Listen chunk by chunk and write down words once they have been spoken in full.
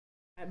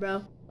Alright,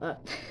 bro.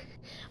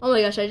 Oh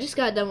my gosh, I just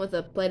got done with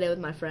a play date with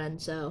my friend,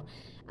 so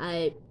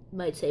I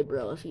might say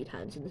bro a few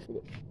times in this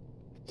video.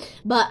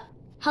 But,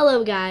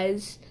 hello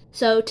guys.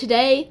 So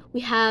today we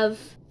have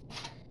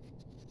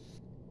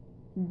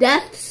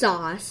death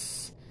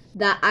sauce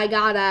that I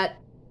got at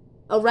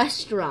a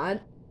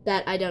restaurant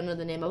that I don't know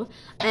the name of.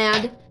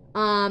 And,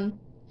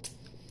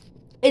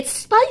 it's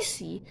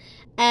spicy.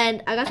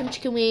 And I got some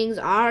chicken wings.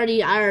 I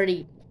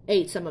already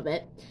ate some of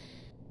it.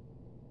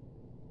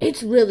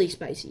 It's really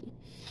spicy.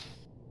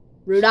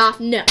 Rudolph,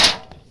 no.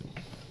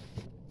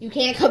 You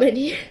can't come in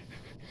here.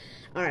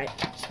 Alright.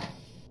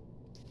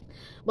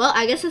 Well,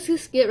 I guess let's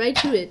just get right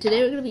to it.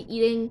 Today we're going to be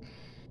eating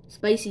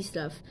spicy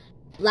stuff.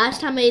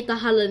 Last time I ate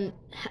the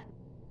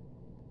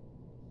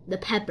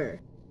pepper.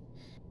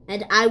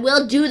 And I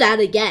will do that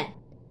again.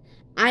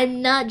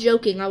 I'm not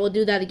joking. I will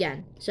do that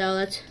again. So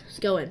let's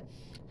go in.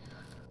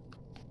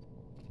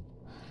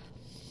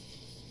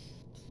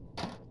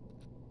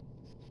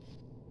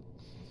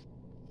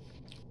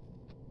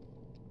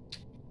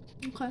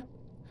 Okay.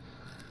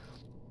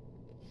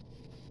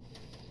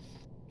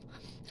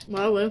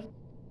 Well,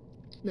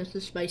 that's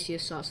the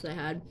spiciest sauce they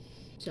had.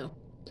 So.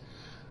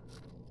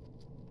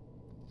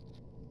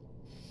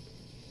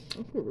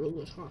 That's a really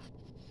good sauce.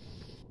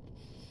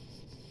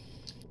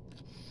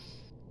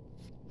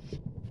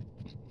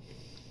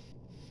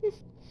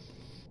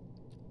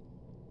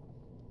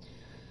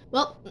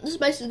 Well, the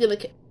spice is gonna.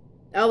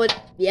 Oh,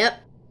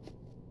 yep.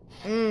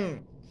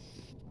 I'm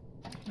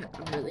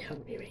really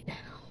hungry right now.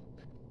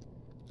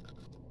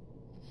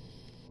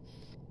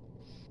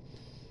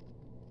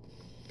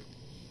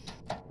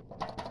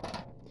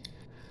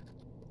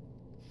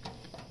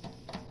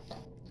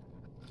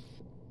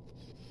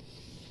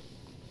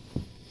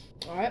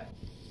 All right.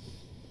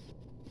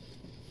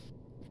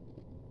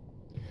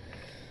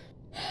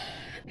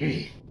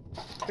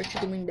 Put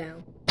chicken wing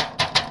down.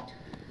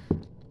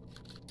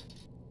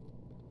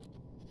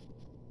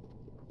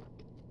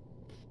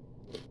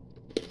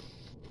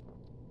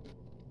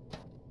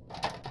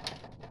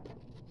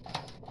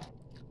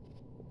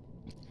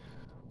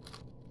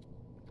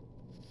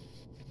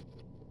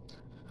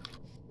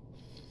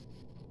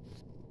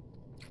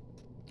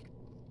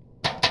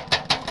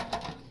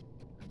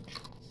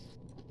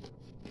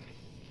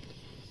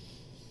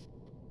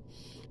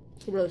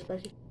 Really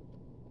spicy.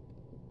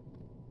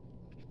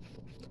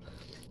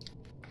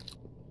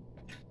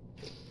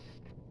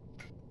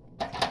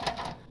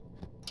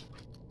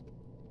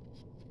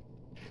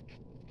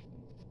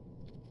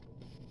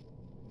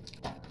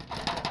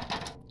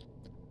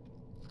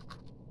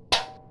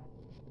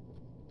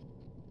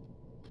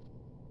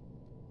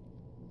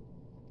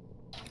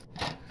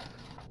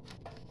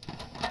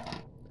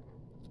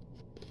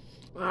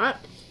 All right.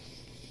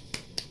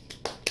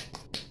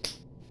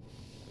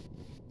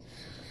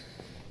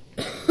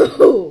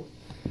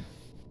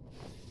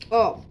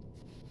 Oh.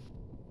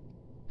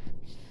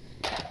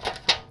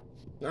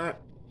 Alright.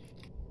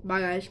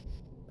 Bye, guys.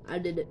 I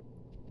did it.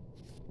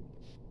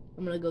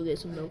 I'm gonna go get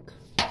some milk.